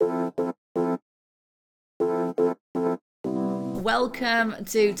Welcome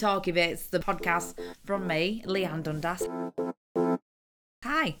to Talky Bits, the podcast from me, Leanne Dundas.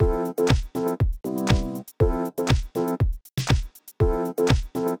 Hi.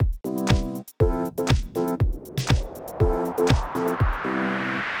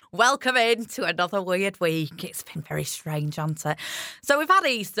 Welcome in to another weird week. It's been very strange, hasn't it? So we've had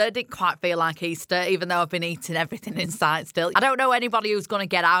Easter. Didn't quite feel like Easter, even though I've been eating everything in sight still. I don't know anybody who's going to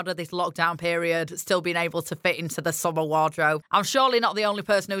get out of this lockdown period still being able to fit into the summer wardrobe. I'm surely not the only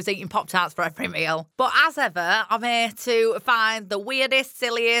person who's eating Pop-Tarts for every meal. But as ever, I'm here to find the weirdest,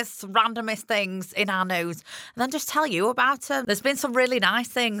 silliest, randomest things in our news and then just tell you about them. There's been some really nice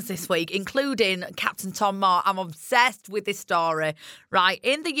things this week, including Captain Tom Moore. I'm obsessed with this story. Right,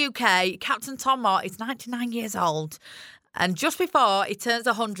 in the UK, Captain Tom Moore is 99 years old. And just before he turns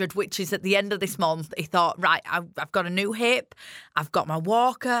 100, which is at the end of this month, he thought, right, I've got a new hip, I've got my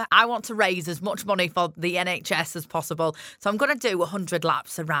walker, I want to raise as much money for the NHS as possible. So I'm going to do 100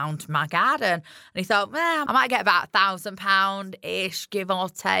 laps around my garden. And he thought, I might get about £1,000-ish, give or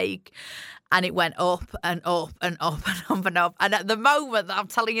take. And it went up and up and up and up and up. And at the moment that I'm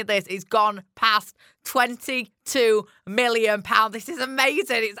telling you this, it's gone past £22 million. This is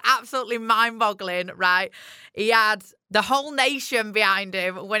amazing. It's absolutely mind-boggling, right? He had the whole nation behind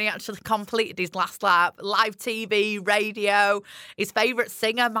him when he actually completed his last lap. Live TV, radio. His favourite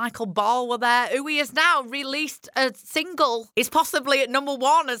singer, Michael Ball, were there, who he has now released a single. It's possibly at number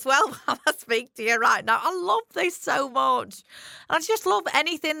 1 as well while I speak to you right now. I love this so much. And I just love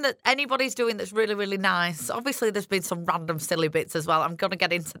anything that anybody's doing that's really, really nice. Obviously, there's been some random silly bits as well. I'm going to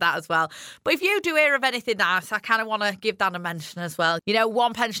get into that as well. But if you do hear of anything nice, I kind of want to give that a mention as well. You know,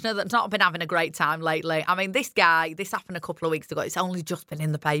 one pensioner that's not been having a great time lately. I mean, this happened a couple of weeks ago. It's only just been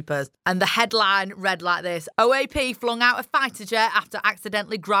in the papers. And the headline read like this: OAP flung out a fighter jet after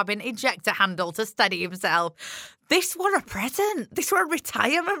accidentally grabbing ejector handle to steady himself. This were a present. This were a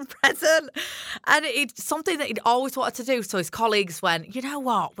retirement present. And it's something that he'd always wanted to do. So his colleagues went, you know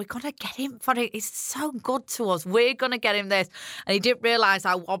what? We're going to get him for it. It's so good to us. We're going to get him this. And he didn't realise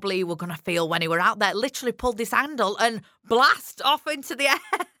how wobbly he were going to feel when he were out there. Literally pulled this handle and blast off into the air.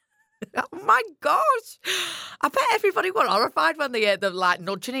 Oh my gosh. I bet everybody were horrified when they heard them like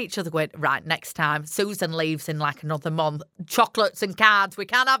nudging each other going, right, next time Susan leaves in like another month. Chocolates and cards. We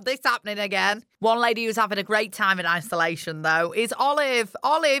can't have this happening again. One lady who's having a great time in isolation, though, is Olive.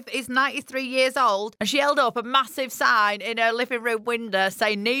 Olive is 93 years old and she held up a massive sign in her living room window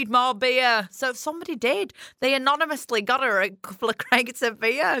saying, need more beer. So somebody did. They anonymously got her a couple of crates of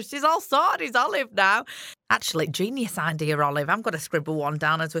beer. She's all sorted. It's Olive now. Actually, genius idea, Olive. I'm going to scribble one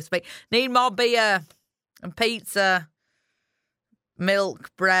down as we speak. Need more beer and pizza,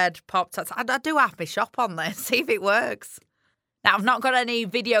 milk, bread, Pop-Tarts. I do have my shop on this. See if it works. Now, I've not got any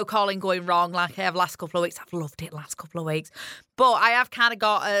video calling going wrong like I have last couple of weeks. I've loved it last couple of weeks. But I have kind of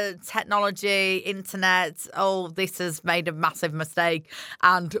got a technology, internet, this has made a massive mistake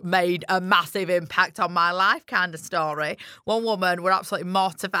and made a massive impact on my life kind of story. One woman were absolutely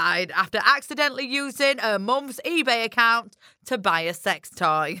mortified after accidentally using her mum's eBay account to buy a sex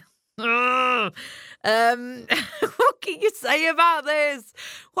toy. What can you say about this?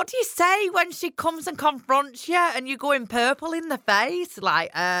 What do you say when she comes and confronts you and you go in purple in the face?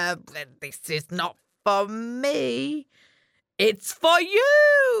 Like, this is not for me. It's for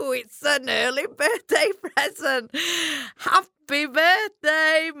you. It's an early birthday present. Happy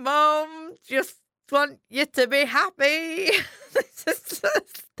birthday, Mum. Just want you to be happy.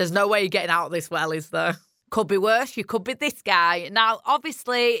 There's no way you're getting out of this well, is there? Could be worse. You could be this guy. Now,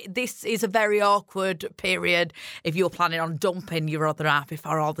 obviously, this is a very awkward period if you're planning on dumping your other half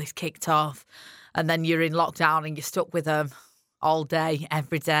before all this kicked off. And then you're in lockdown and you're stuck with them all day,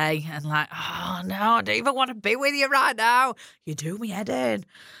 every day. And like, oh, no, I don't even want to be with you right now. You do me head in.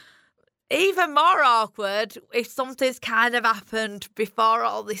 Even more awkward if something's kind of happened before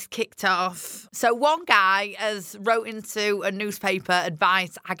all this kicked off. So one guy has wrote into a newspaper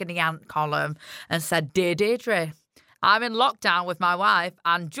advice agony aunt column and said, Dear Deirdre, I'm in lockdown with my wife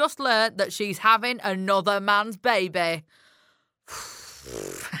and just learnt that she's having another man's baby.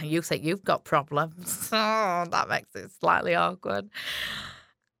 You think you've got problems. Oh, that makes it slightly awkward.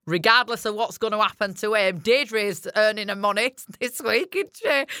 Regardless of what's going to happen to him, Deirdre is earning her money this week, isn't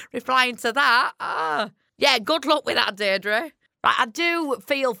she? Replying to that. Yeah, good luck with that, Deirdre. Right, I do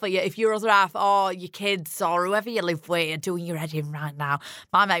feel for you if your other half or your kids or whoever you live with are doing your head in right now.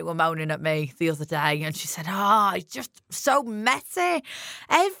 My mate were moaning at me the other day and she said, it's just so messy.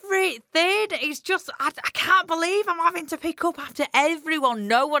 Everything is just, I can't believe I'm having to pick up after everyone.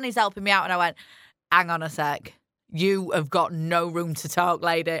 No one is helping me out. And I went, hang on a sec. You have got no room to talk,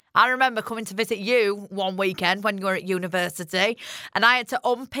 lady. I remember coming to visit you one weekend when you were at university, and I had to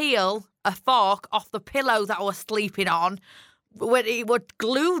unpeel a fork off the pillow that I was sleeping on. When it was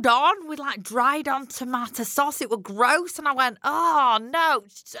glued on with like dried on tomato sauce, it was gross. And I went, oh no.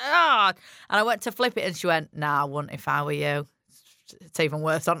 And I went to flip it and she went, nah, I wouldn't if I were you. It's even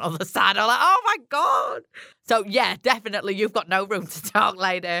worse on the other side. I'm like, oh my God. So yeah, definitely you've got no room to talk,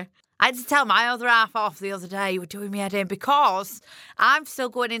 lady. I had to tell my other half off the other day. You were doing me head in because I'm still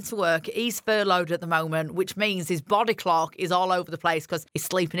going into work. He's furloughed at the moment, which means his body clock is all over the place because he's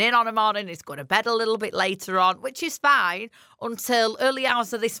sleeping in on a morning. He's going to bed a little bit later on, which is fine until early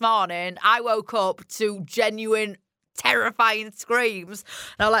hours of this morning. I woke up to genuine terrifying screams.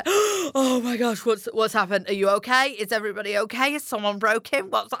 And I'm like, oh my gosh, what's happened? Are you okay? Is everybody okay? Has someone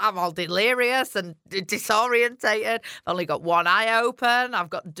broken? I'm all delirious and disorientated. I've only got one eye open. I've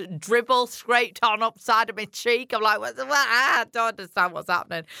got dribble scraped on upside of my cheek. I'm like, what? I don't understand what's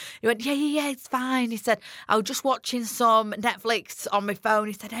happening. He went, yeah, it's fine. He said, I was just watching some Netflix on my phone.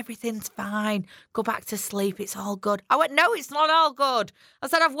 He said, everything's fine. Go back to sleep. It's all good. I went, no, it's not all good. I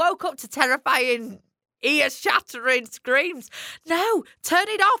said, I've woke up to terrifying ear-shattering screams. No, turn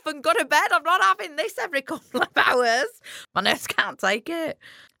it off and go to bed. I'm not having this every couple of hours. My nurse can't take it.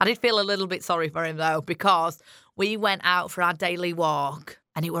 I did feel a little bit sorry for him, though, because we went out for our daily walk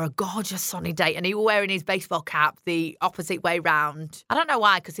and it were a gorgeous sunny day and he was wearing his baseball cap the opposite way round. I don't know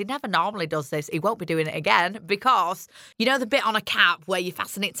why, because he never normally does this. He won't be doing it again because, you know the bit on a cap where you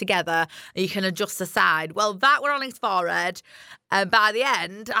fasten it together and you can adjust the side? Well, that were on his forehead. And by the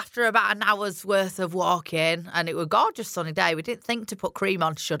end, after about an hour's worth of walking, and it was a gorgeous sunny day, we didn't think to put cream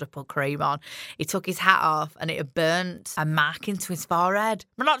on. Should have put cream on. He took his hat off and it had burnt a mark into his forehead.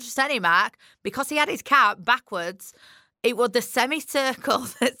 But not just any mark, because he had his cap backwards. It was the semicircle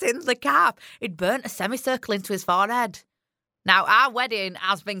that's in the cap. It burnt a semicircle into his forehead. Now, our wedding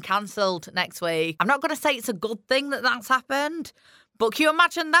has been cancelled next week. I'm not going to say it's a good thing that that's happened, but can you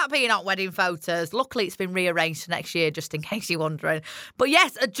imagine that being on wedding photos? Luckily, it's been rearranged for next year, just in case you're wondering. But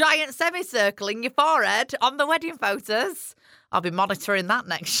yes, a giant semicircle in your forehead on the wedding photos. I'll be monitoring that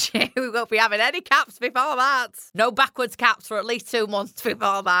next year. We won't be having any caps before that. No backwards caps for at least 2 months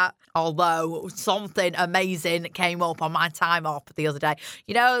before that. Although something amazing came up on my time op the other day.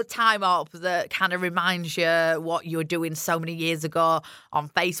 You know, time op that kind of reminds you what you were doing so many years ago on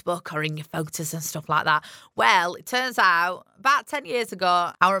Facebook or in your photos and stuff like that. Well, it turns out about 10 years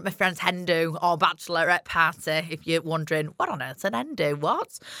ago, I were at my friend's hen do or bachelorette party, if you're wondering, what on earth's an hen do?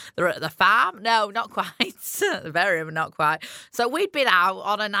 What? They're at the farm? No, not quite. Very not quite. So we'd been out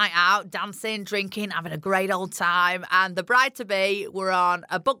on a night out, dancing, drinking, having a great old time. And the bride-to-be were on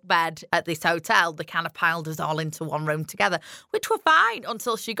a bunk bed at this hotel. They kind of piled us all into one room together, which were fine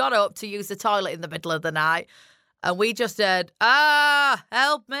until she got up to use the toilet in the middle of the night. And we just said,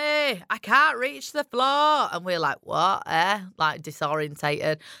 help me. I can't reach the floor. And we're like, what? Like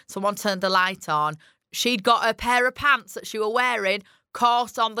disorientated. Someone turned the light on. She'd got a pair of pants that she was wearing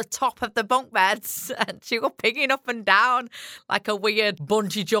caught on the top of the bunk beds and she was pinging up and down like a weird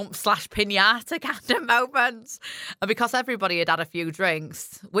bungee jump / pinata kind of moment. And because everybody had had a few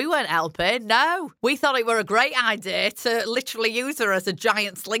drinks, we weren't helping, no. We thought it were a great idea to literally use her as a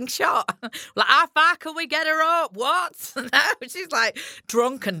giant slingshot. Like, how far can we get her up? What? No, she's like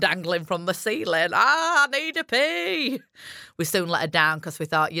drunk and dangling from the ceiling. I need a pee. We soon let her down because we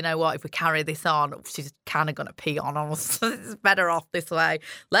thought, you know what, if we carry this on, she's kind of going to pee on us. It's better off this way.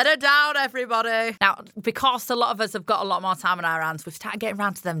 Let her down, everybody. Now, because a lot of us have got a lot more time on our hands, we've started getting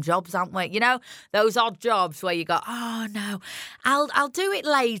around to them jobs, haven't we? You know, those odd jobs where you go, oh no, I'll do it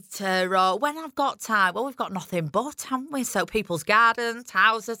later or when I've got time. Well, we've got nothing but, haven't we? So people's gardens,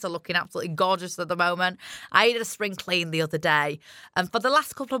 houses are looking absolutely gorgeous at the moment. I did a spring clean the other day, and for the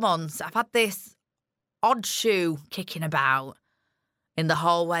last couple of months, I've had this odd shoe kicking about in the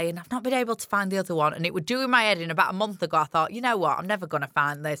hallway and I've not been able to find the other one, and it would do in my head. In about a month ago, I thought, you know what, I'm never going to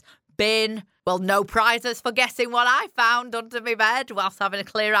find this. Bin. Well, no prizes for guessing what I found under my bed whilst having a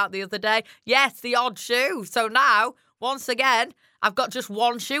clear out the other day. Yes, the odd shoe. So now, once again, I've got just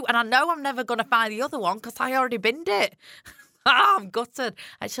one shoe and I know I'm never going to find the other one because I already binned it. Oh, I'm gutted.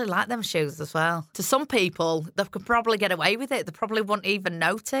 I actually like them shoes as well. To some people, they could probably get away with it. They probably wouldn't even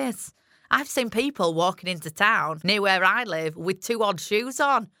notice. I've seen people walking into town near where I live with two odd shoes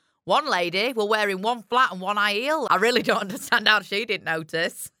on. One lady were wearing one flat and one high heel. I really don't understand how she didn't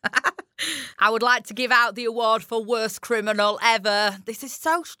notice. I would like to give out the award for worst criminal ever. This is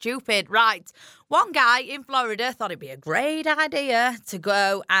so stupid. Right. One guy in Florida thought it'd be a great idea to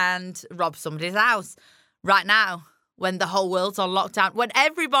go and rob somebody's house. Right now, when the whole world's on lockdown, when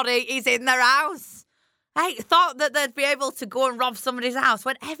everybody is in their house. Hey, thought that they'd be able to go and rob somebody's house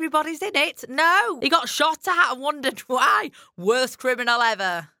when everybody's in it. No. He got shot at and wondered why. Worst criminal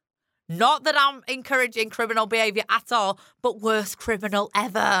ever. Not that I'm encouraging criminal behaviour at all, but worst criminal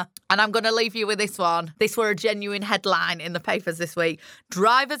ever. And I'm going to leave you with this one. This were a genuine headline in the papers this week.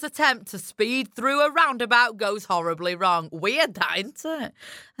 Driver's attempt to speed through a roundabout goes horribly wrong. Weird that, isn't it?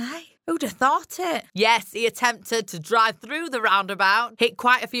 Hey, who'd have thought it? Yes, he attempted to drive through the roundabout, hit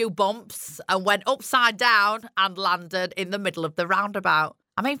quite a few bumps, and went upside down and landed in the middle of the roundabout.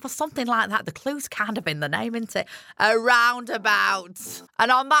 I mean, for something like that, the clue's kind of in the name, isn't it? A roundabout. And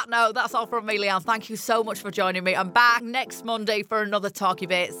on that note, that's all from me, Leanne. Thank you so much for joining me. I'm back next Monday for another Talky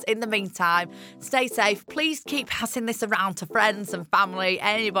Bits. In the meantime, stay safe. Please keep passing this around to friends and family,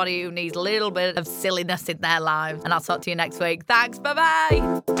 anybody who needs a little bit of silliness in their lives. And I'll talk to you next week. Thanks.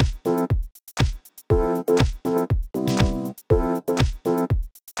 Bye-bye.